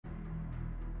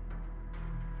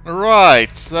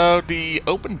Right, so the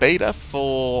open beta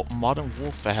for Modern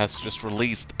Warfare has just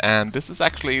released, and this is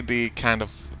actually the kind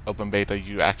of open beta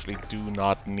you actually do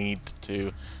not need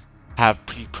to have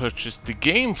pre-purchased the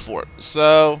game for.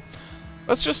 So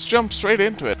let's just jump straight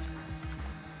into it.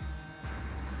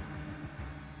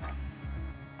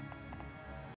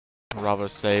 I'd rather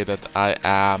say that I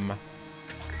am...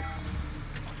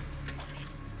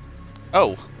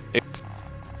 Oh!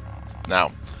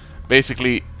 Now,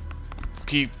 basically,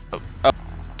 keep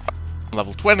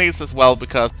level 20s as well,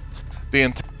 because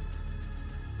the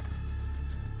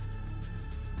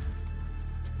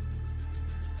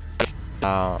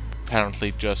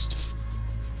apparently just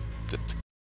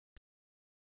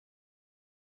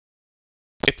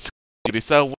it's Call of Duty,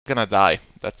 so we're gonna die.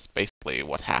 That's basically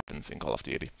what happens in Call of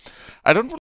Duty. I don't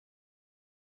really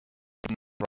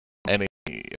any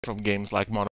from games like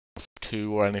Modern Warfare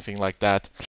 2 or anything like that.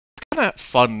 It's kind of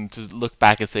fun to look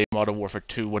back and say Modern Warfare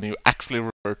 2 when you actually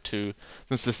refer to,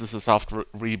 since this is a soft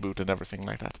reboot and everything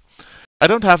like that. I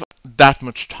don't have that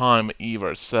much time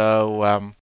either, so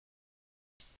I'm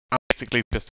basically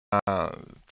just a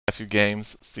few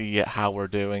games, see how we're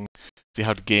doing, see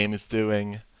how the game is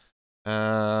doing,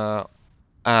 and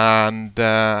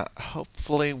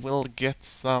hopefully we'll get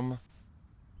some.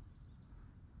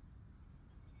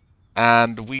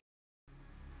 And we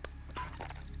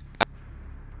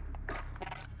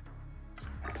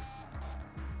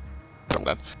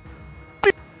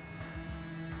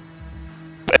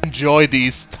enjoy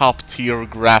these top tier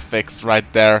graphics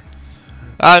right there.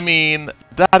 I mean,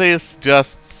 that is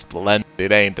just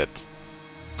splendid, ain't it?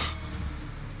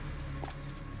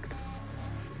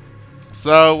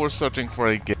 So we're searching for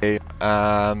a game,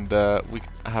 and we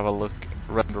can have a look.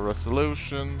 Render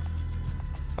resolution,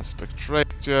 aspect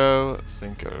ratio,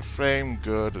 singular frame,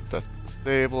 good. That's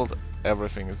disabled.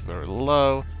 Everything is very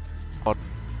low.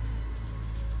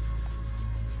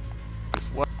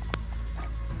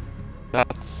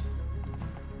 That's.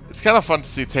 It's kind of fun to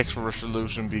see texture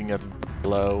resolution being at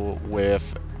low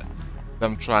with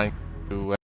them trying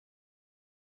to.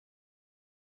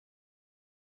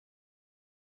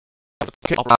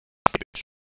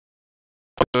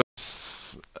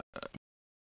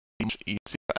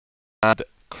 Easier and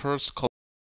curse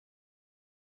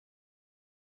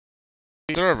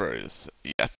servers.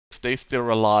 Yes, if they still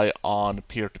rely on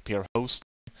peer-to-peer hosting,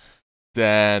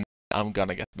 then I'm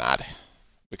gonna get mad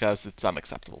because it's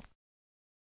unacceptable.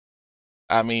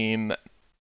 I mean,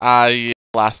 I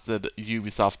blasted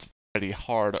Ubisoft pretty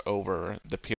hard over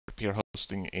the peer-to-peer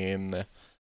hosting in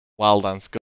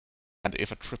Wildlands Go, and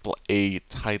if a AAA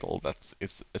title that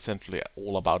is essentially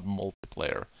all about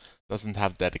multiplayer doesn't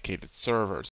have dedicated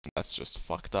servers, that's just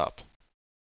fucked up.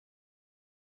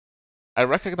 I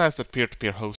recognize that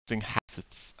peer-to-peer hosting has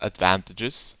its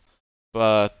advantages,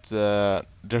 but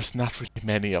there's not really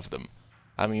many of them.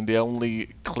 I mean, the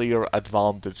only clear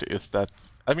advantage is that,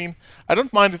 I mean, I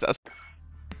don't mind it as a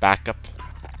backup.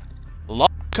 Long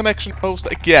connection host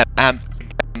again, and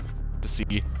again to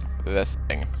see this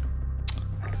thing.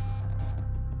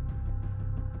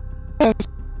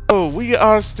 So, we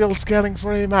are still scanning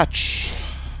for a match.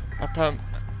 Apparently,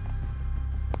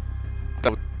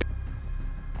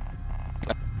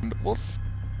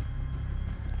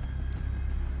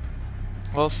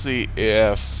 we'll see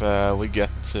if we get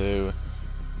to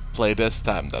play this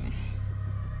time then.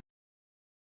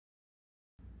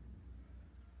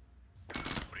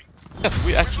 Yes,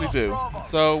 we actually do.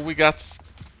 So we got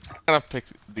kind of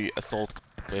picked the assault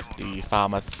with the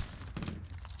FAMAS.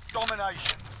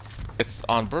 It's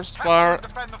on burst fire,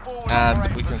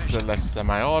 and we can select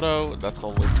semi-auto. That's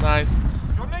always nice.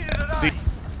 The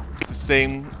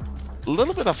same,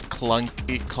 little bit of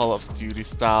clunky Call of Duty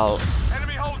style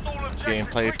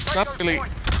gameplay. It's not really.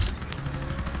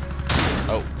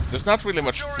 Oh, there's not really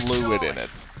much fluid in it.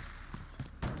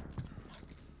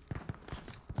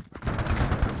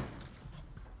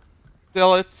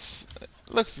 Still, it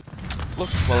looks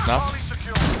well enough.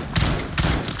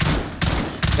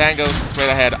 Tango straight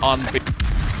ahead on B.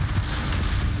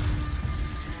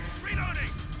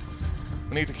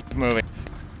 We need to keep moving.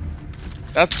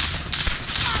 That's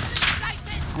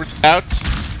out.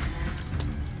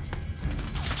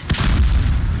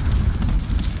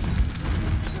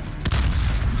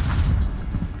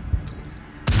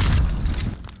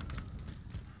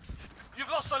 You've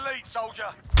lost the lead,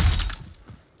 soldier.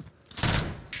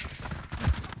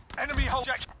 Enemy hold.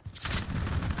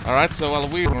 Alright, so while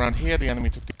we were around here, the enemy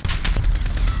took the...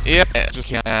 Yep,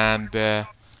 and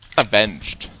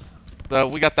avenged. So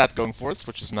we got that going for us,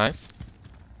 which is nice.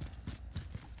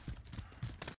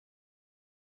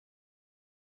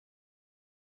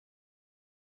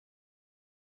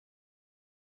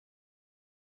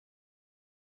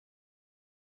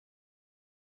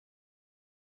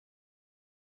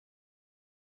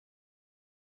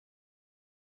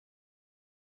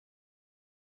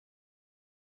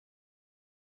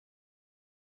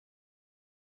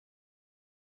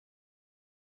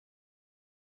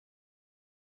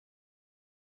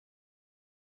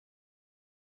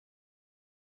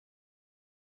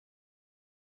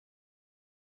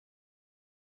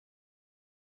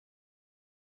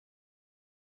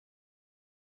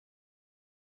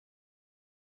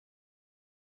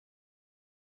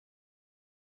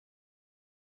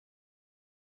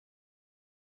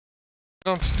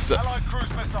 Allied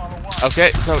cruise missile away.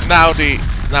 Okay, so now the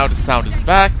sound is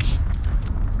back.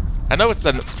 I know it's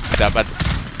an but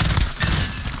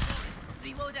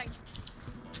Reloading.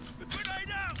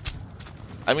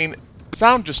 I mean,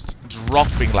 sound just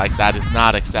dropping like that is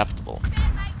not acceptable.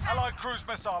 Allied cruise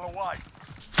missile away.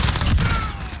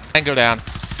 Tango down.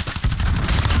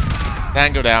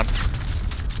 Tango down.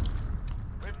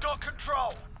 We've got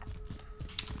control.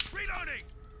 Reloading.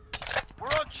 We're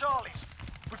on Charlie's.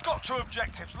 We've got 2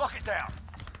 objectives. Lock it down.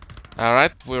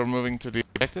 Alright, we're moving to the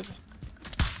objective.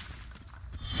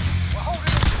 We're holding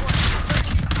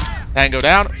it. Tango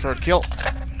down, third kill.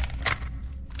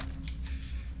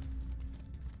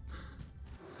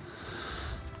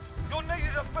 You're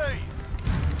needed at B.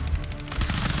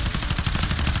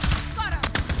 Got him.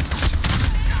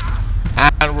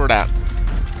 And we're down.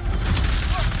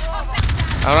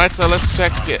 Alright, so let's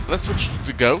check it. Let's switch to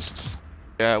the Ghost.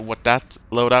 What that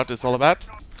loadout is all about.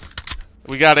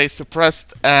 We got a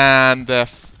suppressed and I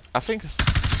think,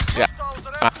 yeah. Hostiles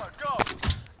at Alpha. Go.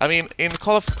 I mean, in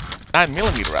Call of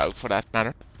 9mm out for that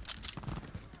matter.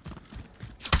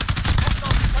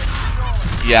 Hostiles taking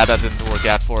Charlie. Yeah, that didn't work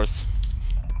out for us.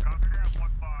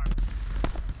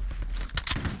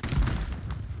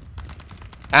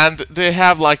 And they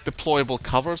have like deployable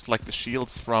covers, like the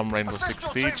shields from Rainbow Six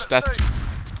Siege. That's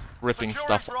ripping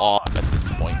stuff off at this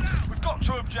point. We've got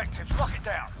 2 objectives. Lock it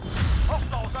down.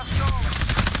 Hostiles at Charlie.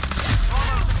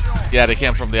 Yeah, they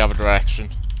came from the other direction.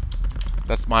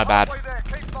 That's my bad. Halfway there.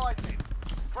 Keep fighting.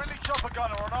 Friendly chopper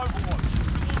gunner on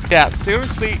Overwatch. Yeah,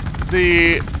 seriously,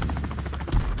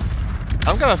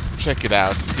 I'm gonna check it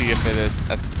out, see if it is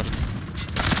as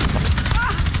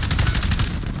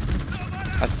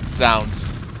it sounds.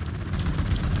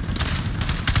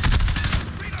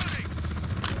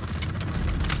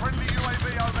 Friendly UAV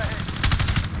overhead.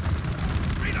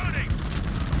 Reloading.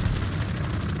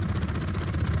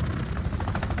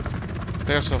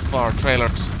 They're so far,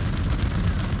 trailers. We're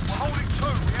holding 2.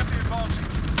 We have the advantage.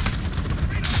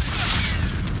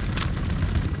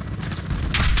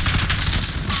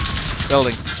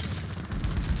 Building.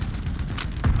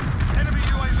 Enemy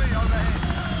UAV overhead.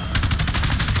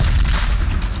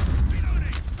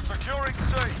 Securing C.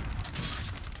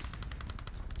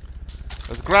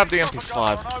 Let's grab the Chopper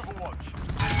gunner MP5. on Overwatch.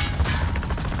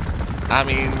 I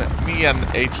mean, me and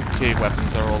HK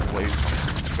weapons are always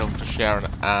going to share an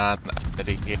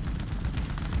affinity here.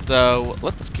 So,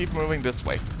 let's keep moving this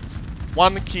way.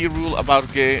 One key rule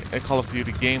about Call of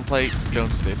Duty gameplay,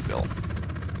 don't stay still.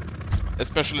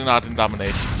 Especially not in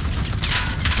domination.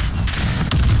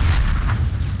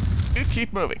 You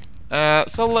keep moving.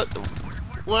 So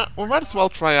we might as well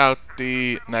try out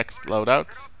the next loadout.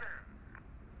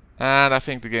 And I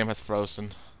think the game has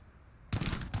frozen.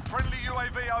 Friendly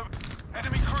UAV over.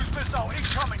 Enemy cruise missile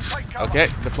incoming. Take cover. Okay,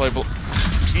 deployable.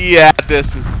 Yeah,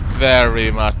 this is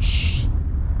very much.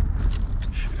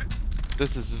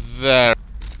 This is very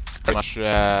much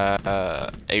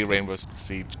a Rainbow Six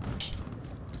Siege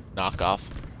knockoff.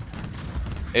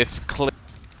 It's clear.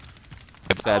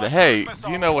 It said, "Hey,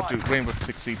 do you know what the Rainbow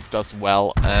Six Siege does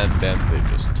well?" And then they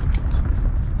just took it.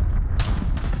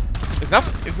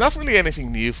 It's not really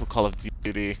anything new for Call of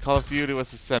Duty. Call of Duty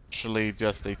was essentially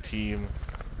just a team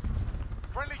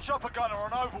Friendly chopper gunner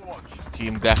on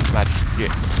Overwatch. deathmatch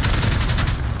game.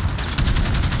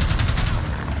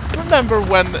 Remember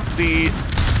when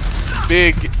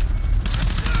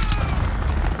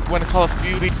when Call of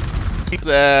Duty,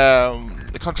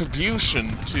 the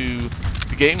contribution to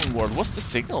the gaming world was the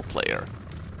single player.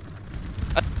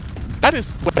 That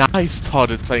is when I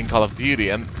started playing Call of Duty,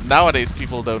 and nowadays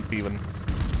people don't even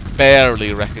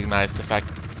barely recognize the fact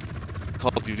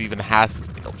Call of Duty even has a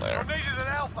single player. You're needed at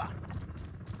Alpha.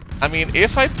 I mean,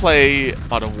 if I play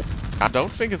Modern Warfare, I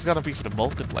don't think it's gonna be for the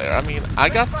multiplayer. I mean, I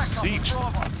got Siege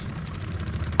for that.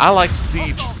 I like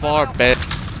Siege far better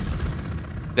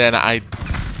than I.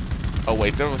 Oh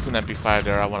wait, there was an MP5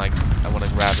 there. I wanna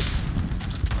grab it.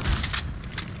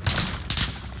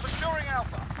 Securing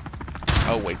Alpha.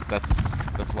 Oh wait, that's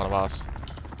one of us.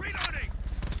 Reloading.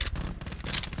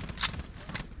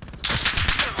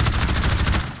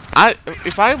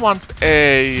 If I want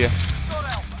a Got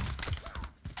Alpha.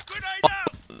 Grenade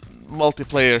out.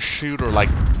 multiplayer shooter, like,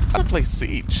 I play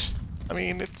Siege. I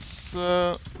mean, it's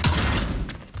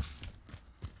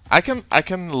I can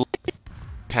like that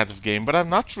kind of game, but I'm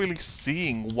not really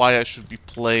seeing why I should be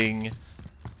playing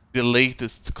the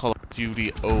latest Call of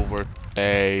Duty over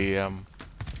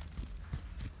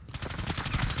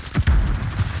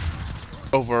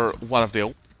over one of the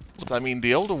old. I mean,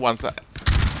 the older ones.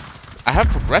 I have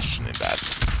progression in that.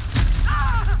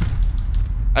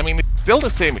 I mean, still the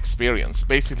same experience.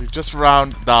 Basically, just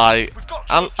round die,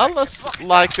 unless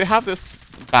like they have this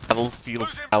battlefield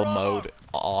style mode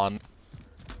on,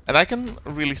 and I can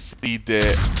really see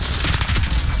the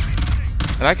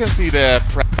preference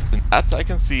in that. I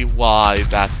can see why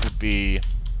that would be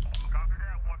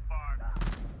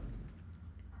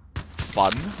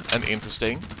fun and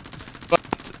interesting, but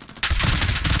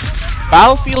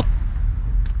Battlefield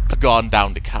has gone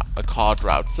down the card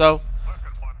route, so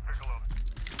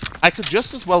I could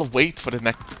just as well wait for the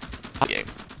next game.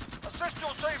 Assist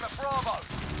your team at Bravo.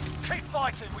 Keep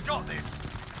fighting, we got this.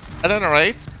 At any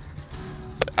rate,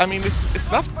 I mean,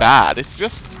 it's not bad, it's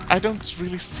just I don't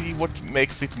really see what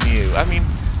makes it new. I mean,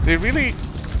 they really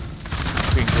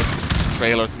think with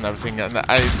trailers and everything, and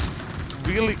I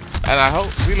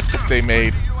hope really that they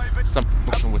made some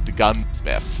motion with the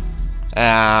gunsmith.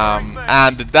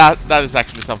 And that is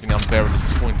actually something I'm very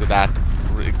disappointed at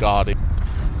regarding.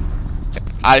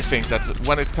 I think that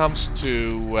when it comes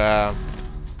to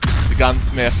the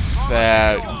gunsmith,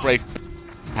 Break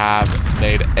have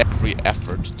made every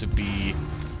effort to be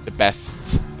the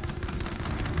best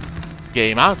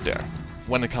game out there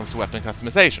when it comes to weapon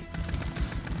customization.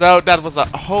 So that was a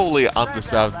wholly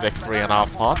undeserved victory on our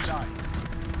part.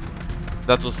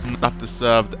 That was not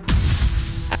deserved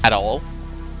at all.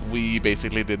 We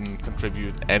basically didn't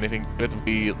contribute anything to it.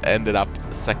 We ended up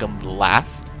second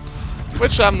last,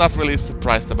 which I'm not really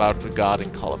surprised about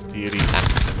regarding Call of Duty.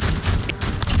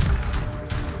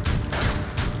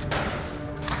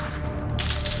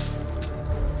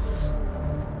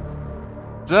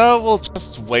 So we'll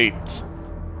just wait.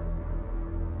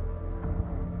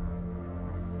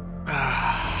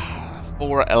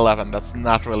 4-11, that's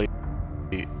not really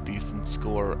a decent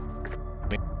score.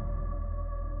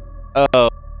 Oh,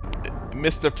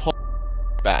 Mr. Paul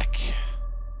back.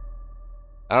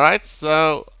 Alright,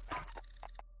 so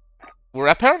we're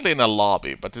apparently in a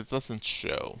lobby, but it doesn't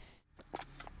show.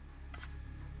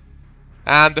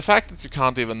 And the fact that you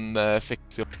can't even fix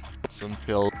your bullets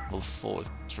until level 4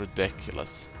 is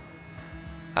ridiculous.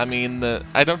 I mean,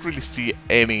 I don't really see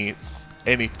any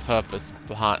purpose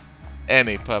behind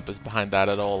that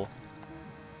at all.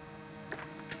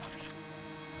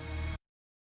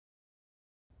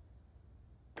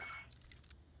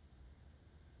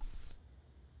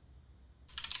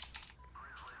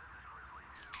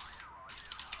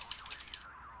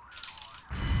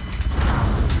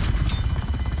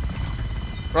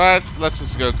 Right, let's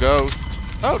just go Ghost.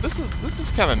 Oh, this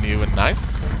is kind of new and nice.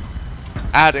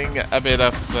 Adding a bit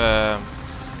of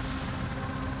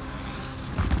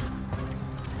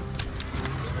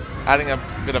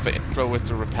an intro with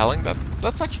the repelling.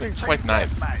 That's actually quite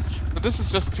nice. But this is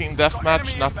just team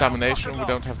deathmatch, not domination. We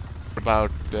don't have to worry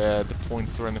about the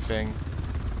points or anything.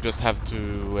 We just have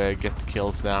to get the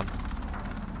kills down.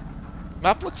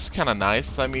 Map looks kind of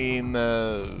nice. I mean,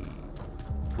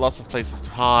 lots of places to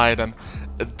hide, and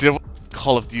there was a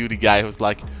Call of Duty guy who's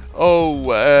like,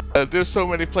 oh, there's so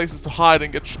many places to hide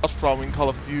and get shot from in Call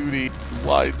of Duty.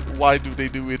 Why do they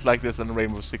do it like this? And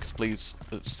Rainbow Six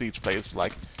Siege players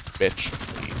like, bitch,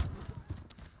 please.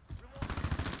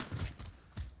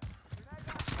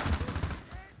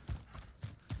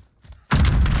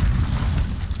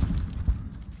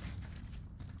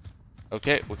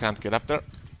 Okay, we can't get up there.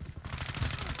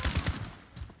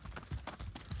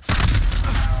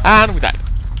 And we died.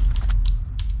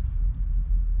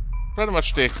 Pretty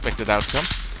much the expected outcome.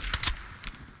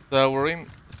 So we're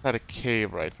inside a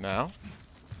cave right now.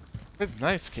 Pretty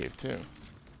nice cave too.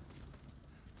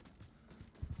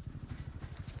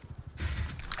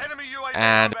 Enemy UAV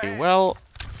And overhead. well,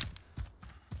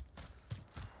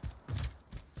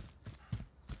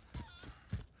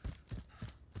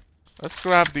 let's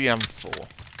grab the M4.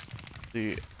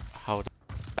 See how.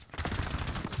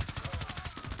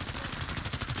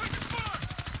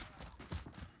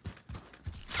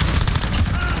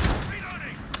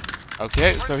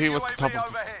 Okay, so he was top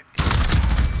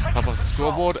of the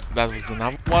scoreboard. That was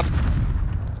another one.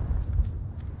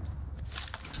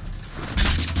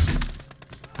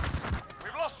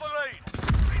 We've lost the lead.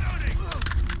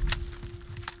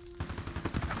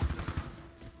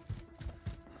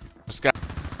 Just got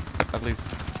at least,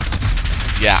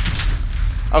 yeah.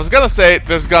 I was gonna say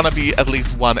there's gonna be at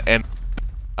least one end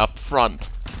up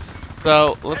front.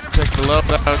 So let's check the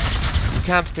loadout. We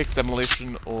can't pick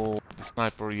demolition or the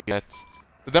sniper yet.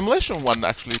 The demolition one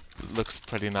actually looks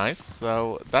pretty nice,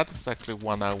 so that is actually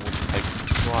one I would like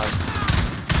to try.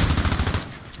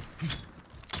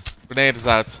 Grenade is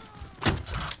out.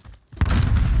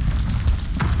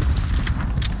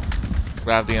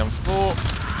 Grab the M4.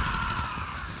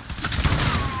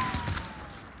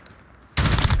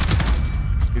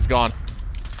 He's gone.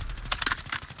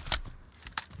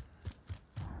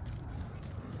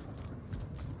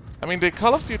 mean, the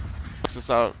Call of Duty boxes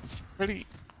are pretty...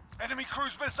 Enemy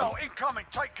cruise missile incoming.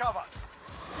 Take cover.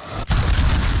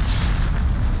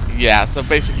 Yeah, so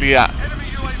basically, Enemy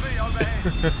UAV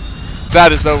overhead.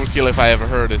 that is overkill if I ever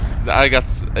heard it. I got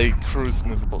a cruise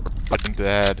missile right in the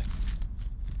head.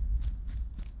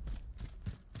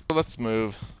 So let's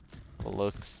move. Have a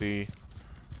look, see.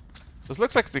 This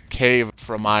looks like the cave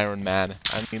from Iron Man.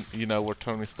 I mean, you know, where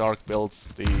Tony Stark builds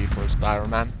the first Iron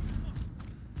Man.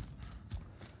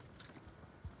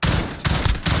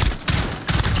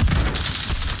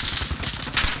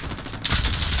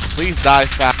 Please die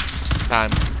fast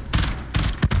time.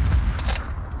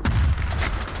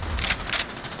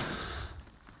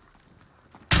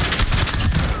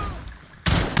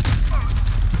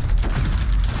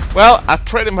 Well, I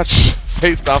pretty much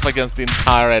faced off against the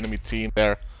entire enemy team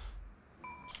there.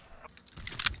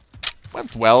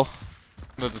 Went well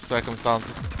under the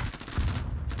circumstances.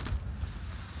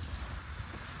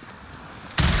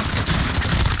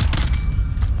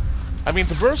 I mean,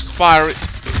 the burst fire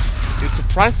is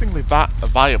surprisingly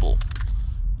viable.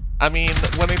 I mean,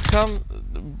 when it comes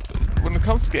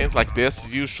to games like this,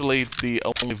 usually the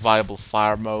only viable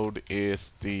fire mode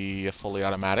is the fully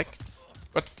automatic.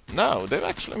 But no, they've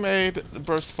actually made the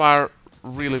burst fire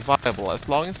really viable as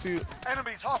long as you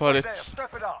put it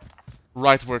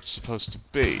right where it's supposed to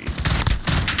be.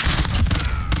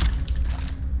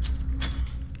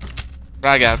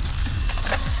 Drag out.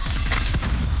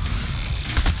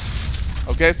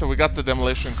 Okay, so we got the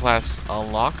demolition class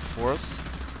unlocked for us.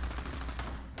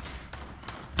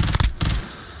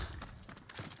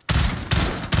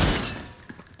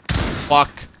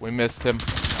 Fuck, we missed him.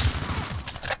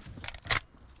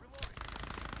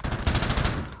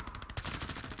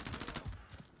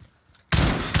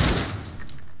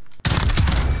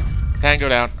 Tango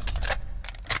down.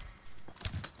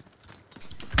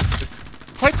 It's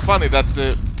quite funny that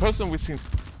the person we've seen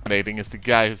dominating is the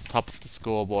guy who's top of the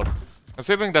scoreboard.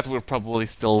 Considering that we're probably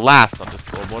still last on the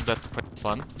scoreboard, that's pretty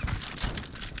fun.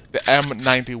 The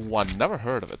M91, never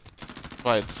heard of it.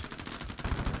 Right.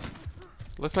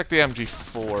 Looks like the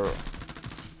MG4.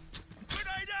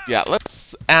 Yeah,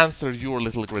 let's answer your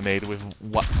little grenade with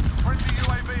what?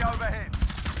 UAV overhead.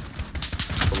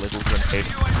 A little grenade.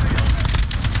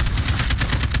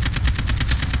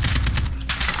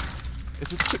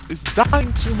 Is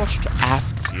dying too much to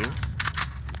ask of you?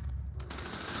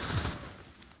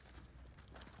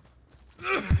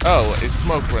 Oh, a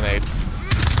smoke grenade.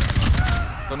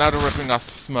 So now they're ripping off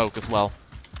smoke as well.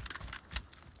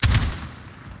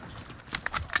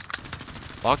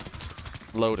 Locked,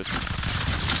 loaded.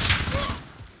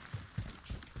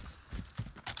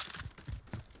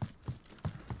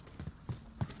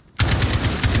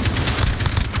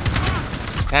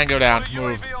 Tango down,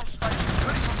 move.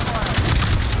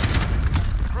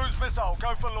 Cruise missile,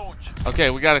 go for launch. Okay,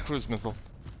 we got a cruise missile.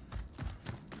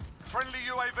 Friendly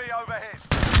UAV overhead.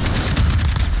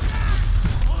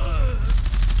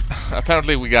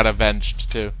 Apparently we got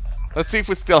avenged too. Let's see if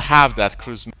we still have that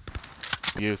cruise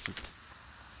missile. Use it.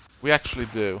 We actually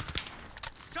do.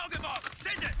 Target mark,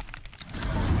 send it.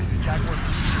 Jaguar,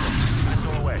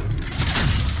 back away.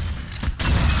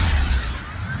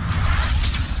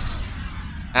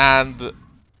 And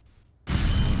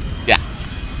yeah,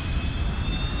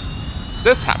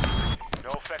 this happened. No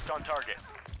effect on target.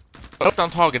 Effect on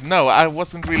target? No, I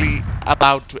wasn't really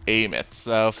allowed to aim it,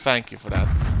 so thank you for that.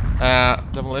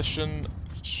 Demolition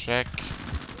check.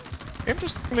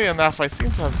 Interestingly enough, I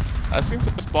seem to have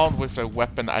spawned with a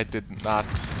weapon I did not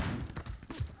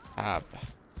have.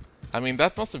 I mean,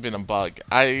 that must have been a bug.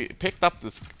 I picked up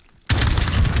the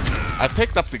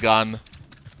gun.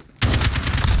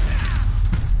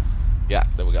 Yeah,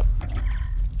 there we go.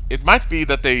 It might be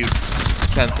that they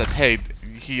sense that, hey,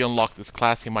 he unlocked this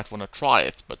class, he might want to try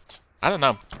it, but I don't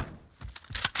know.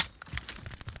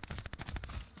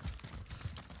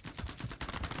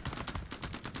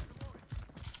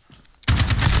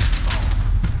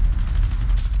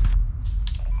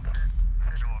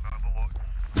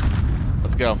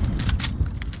 Let's go.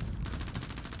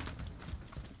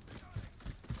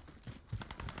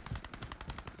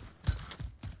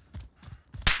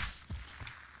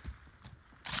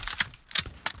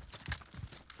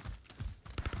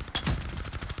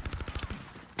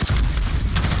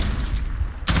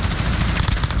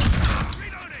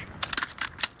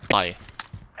 Bye.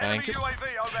 Thank you.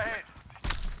 UAV overhead.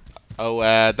 Oh,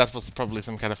 that was probably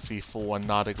some kind of C4 and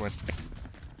not a grenade.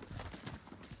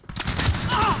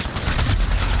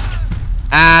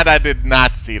 And I did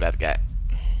not see that guy.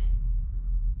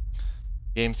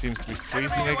 Game seems to be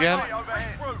freezing again.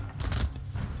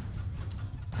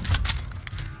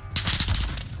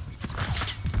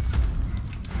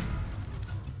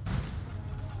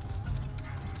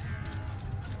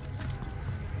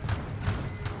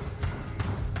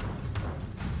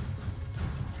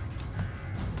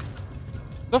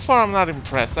 So far I'm not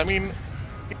impressed. I mean,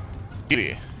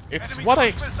 really, it's Enemy what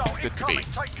I cruise missile expected it to be.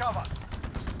 incoming. Take cover.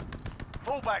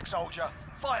 Fall back, soldier.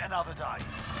 Fight another day.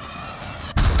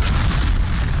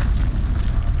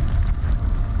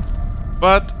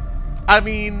 But, I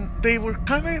mean, they were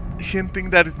kind of hinting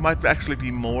that it might actually be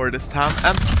more this time.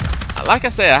 And, like I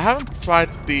say, I haven't tried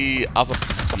the other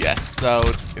yet, so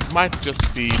it might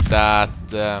just be that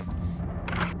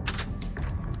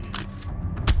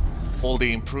all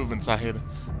the improvements are hidden.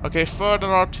 Okay, third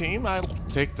on our team, I'll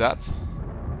take that.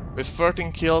 With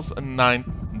 13 kills and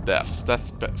 9 deaths.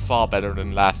 That's far better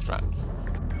than last round.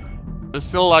 It's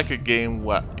still like a game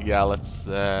where... Yeah, let's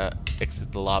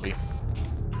exit the lobby.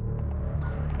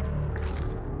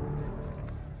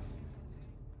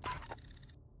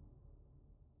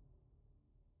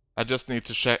 I just need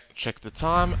to check the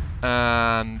time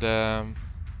and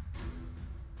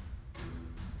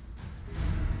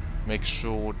make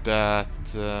sure that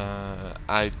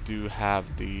I do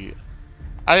have the...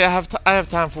 I have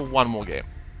time for one more game,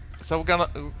 so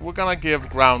we're gonna give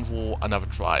Ground War another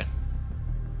try,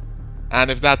 and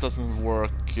if that doesn't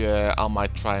work, I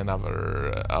might try another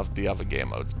of the other game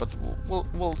modes. But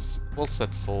we'll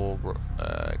set for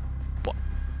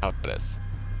how it is.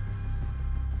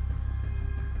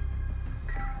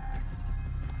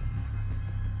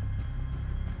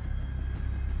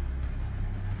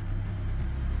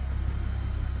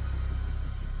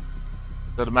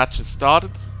 So the match has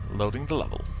started, loading the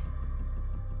level.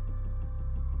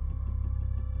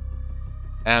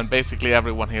 And basically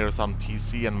everyone here is on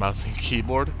PC and mouse and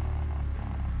keyboard.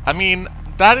 I mean,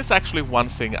 that is actually one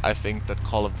thing I think that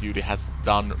Call of Duty has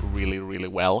done really, really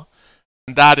well.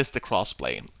 And that is the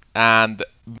crossplay. And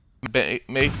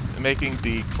making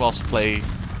the crossplay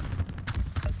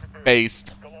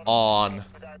based on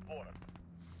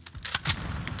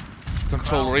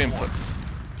controller input.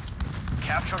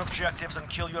 Capture objectives and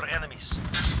kill your enemies.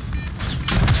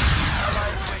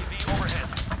 Allied UAV overhead.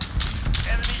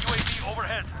 Enemy UAV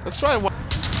overhead. Let's try one.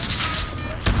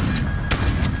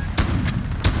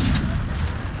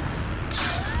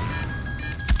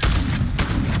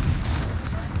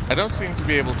 I don't seem to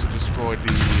be able to destroy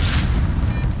the...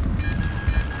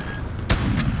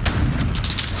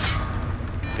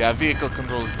 Yeah, vehicle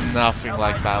control is nothing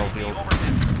like Battlefield.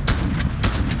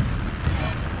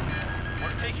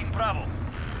 We're taking Bravo.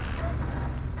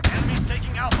 Enemies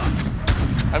taking Alpha.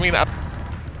 I mean,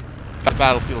 the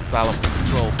Battlefield style of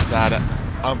control that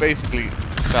I basically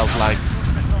felt like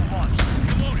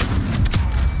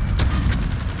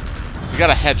you got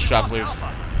a headshot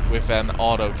with an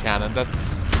auto cannon. That's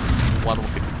one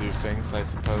way to do things, I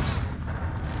suppose.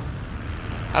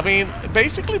 I mean,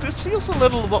 basically this feels a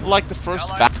little like the first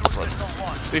Battlefront.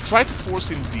 They try to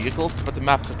force in vehicles, but the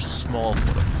maps are too small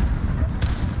for them.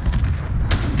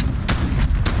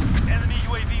 Enemy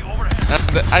UAV overhead.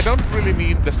 And I don't really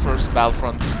mean the first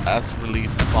Battlefront as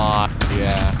released by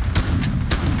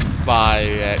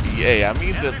EA. I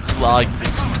mean the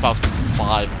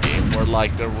 2005 game where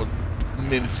like there were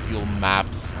minuscule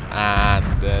maps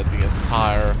and the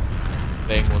entire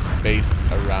thing was based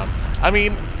around. I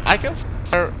mean, I can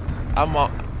fire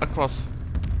across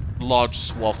large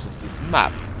swaths of this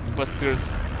map, but there's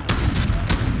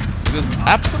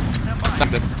absolutely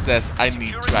nothing that says I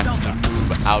need to actually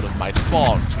move out of my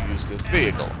spawn to use this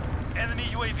vehicle. Enemy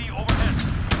UAV overhead.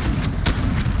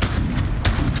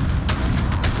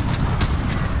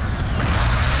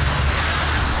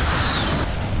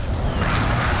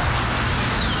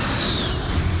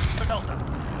 Delta.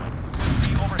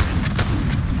 UAV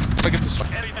overhead. I get this.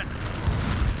 Enemy hit.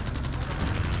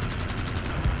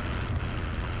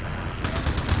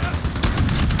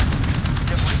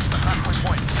 You've reached the halfway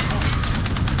point.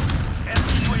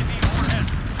 Enemy UAV overhead.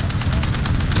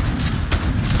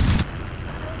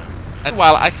 And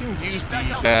while I can use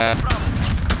these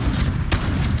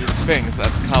things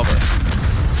as cover,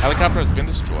 helicopter has been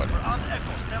destroyed. We're on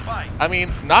Echo. Stand by. I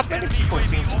mean, not many people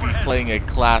seem to be playing a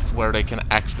class where they can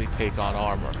actually take on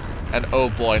armor. And oh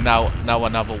boy, now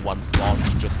another one spawned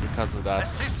just because of that.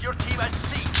 Assist your team at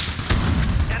sea.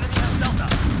 Enemy has Delta.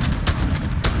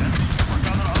 Enemy super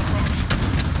gunner on approach.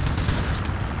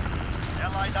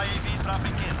 Allied IAV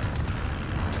dropping in.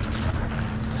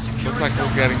 Looks like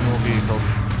we're getting more vehicles.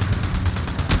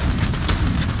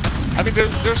 I mean,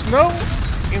 there's no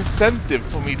incentive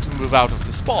for me to move out of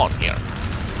the spawn here.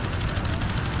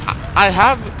 I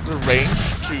have the range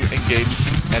to engage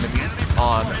enemies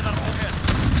on...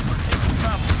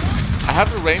 I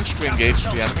have the range to engage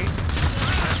the enemy.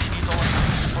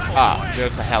 Ah,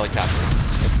 there's a helicopter.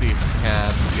 Let's see if we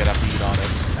can get a beat on it.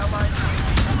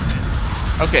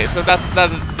 Okay, so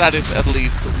that is at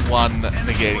least one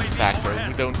negating factor.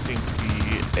 We don't seem to be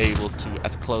able to,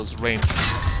 at close range,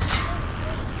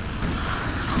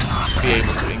 be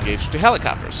able to engage the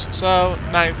helicopters. So,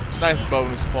 nice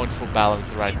bonus point for balance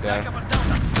right there.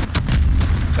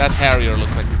 That Harrier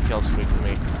looks like a kill streak to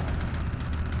me.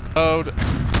 Load.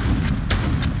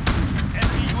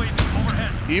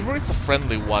 Either it's a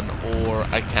friendly one, or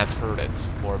I can't hurt it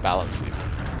for balance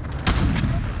reasons.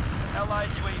 Allied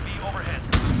UAV overhead.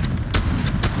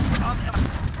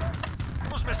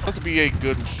 Cruise missile. Must be a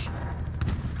good.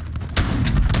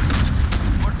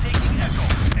 We're taking Echo.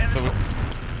 So we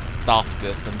stop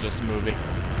this and just move it.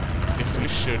 If we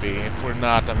should be, if we're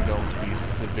not, I'm going to be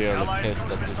severely pissed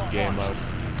at this game mode.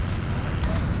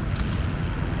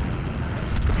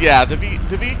 But yeah, the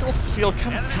vehicles feel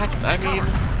kind of tacked. I mean,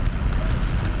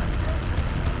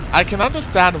 I can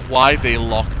understand why they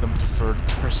locked them to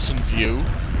third-person view,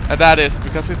 and that is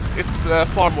because it's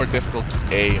far more difficult to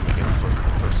aim in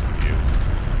third-person view.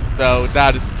 So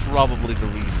that is probably the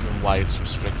reason why it's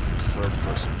restricted to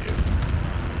third-person view.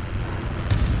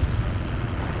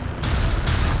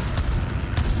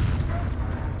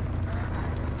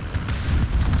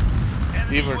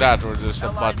 Either that, or there's a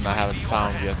button I haven't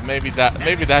found yet. Maybe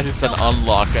that is an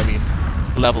unlock. I mean,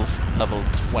 level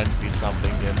 20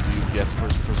 something, and you get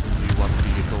first-person view on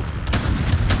vehicles.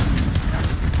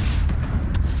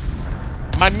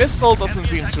 My missile doesn't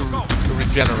seem to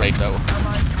regenerate though.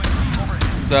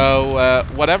 So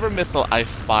whatever missile I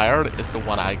fired is the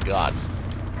one I got.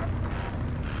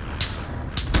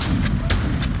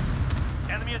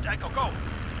 Enemy at Echo, go.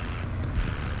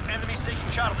 Enemy's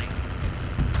taking Charlie.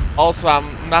 Also,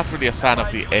 I'm not really a fan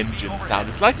of the engine sound.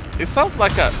 It sounds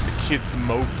like a kid's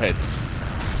moped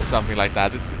or something like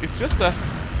that. It's just a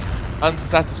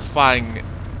unsatisfying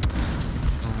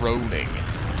droning.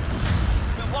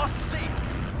 We've lost the sea.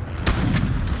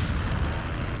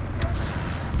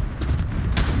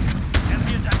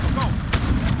 Enemy at Echo, go.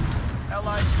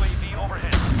 Allied UAV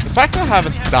overhead. The fact that I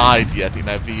haven't died yet in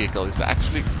my vehicle is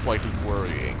actually quite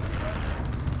worrying.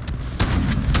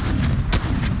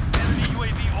 Enemy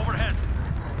UAV overhead.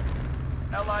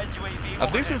 Allied UAV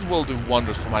At least it will do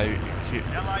wonders for my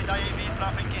Allied IAV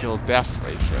dropping in. kill-death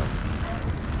ratio.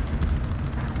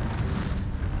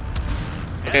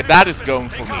 Okay, that is going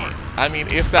for me. I mean,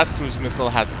 if that cruise missile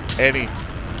has any...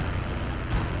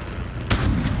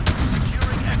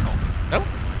 Securing Echo. No?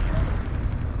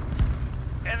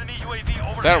 Enemy UAV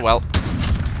overhead. Farewell.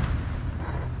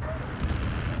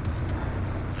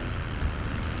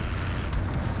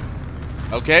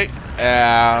 Okay,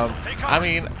 I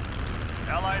mean,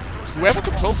 Allied cruise whoever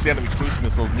missile. controls the enemy cruise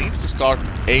missile needs to start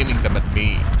aiming them at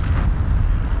me.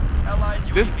 Allied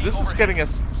This UAV is overhead. getting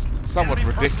us somewhat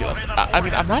Enemy ridiculous. personal radar I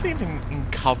mean, I'm overhead. not even in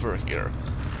cover here.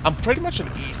 I'm pretty much an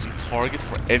easy target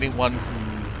for anyone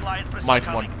who Allied precision might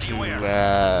coming. want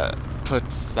Beware. to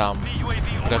put some UAV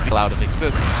reveal overhead. out of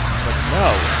existence. But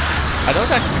no, I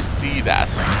don't actually see that.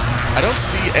 I don't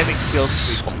see any kill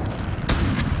streak.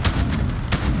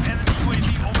 Enemy UAV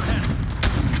overhead.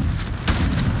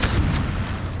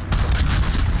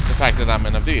 The fact that I'm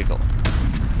in a vehicle.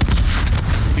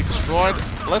 Be destroyed.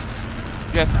 Let's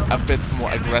get a bit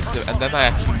more aggressive, and then I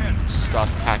actually need to start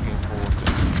packing forward.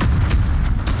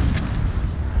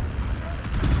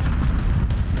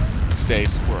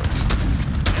 Today's work.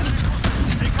 Enemy cruise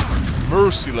missile. Take cover.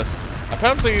 Merciless.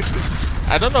 Apparently,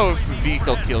 I don't know if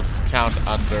vehicle kills count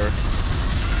under.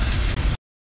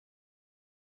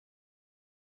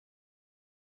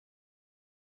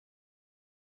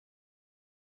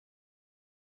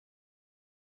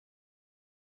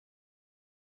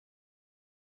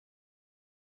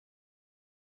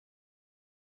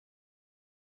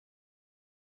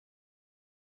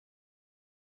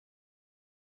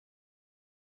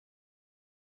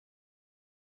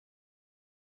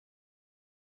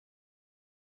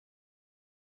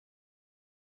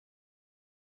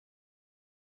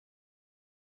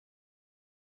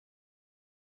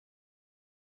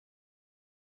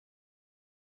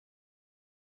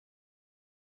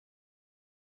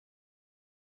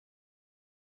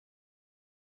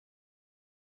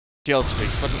 Kill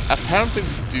streaks, but apparently we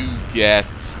do get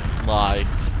like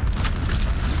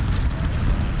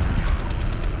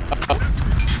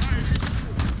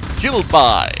killed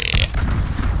by.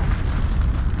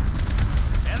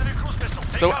 Enemy cruise missile.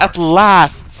 Take So cover. at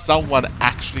last someone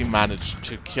actually managed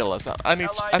to kill us. I need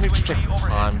to check the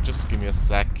time. Just give me a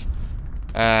sec.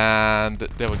 And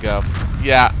there we go.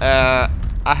 Yeah,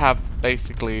 I have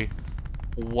basically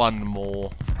one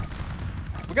more.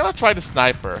 We're gonna try the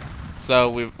sniper.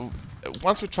 So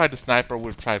once we try the sniper,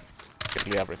 we've tried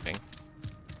basically everything.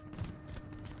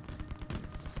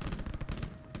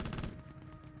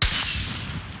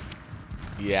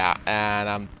 Yeah,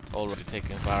 and already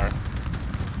taking fire.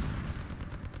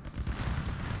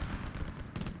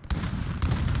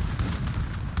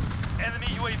 Enemy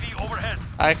UAV overhead.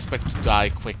 I expect to die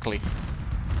quickly.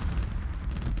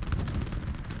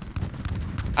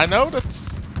 I know that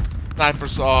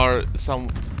snipers are some...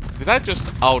 Did I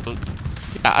just out... Yeah,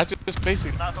 I just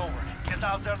basically... Not over. Get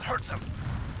out there and hurt them.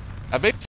 I basically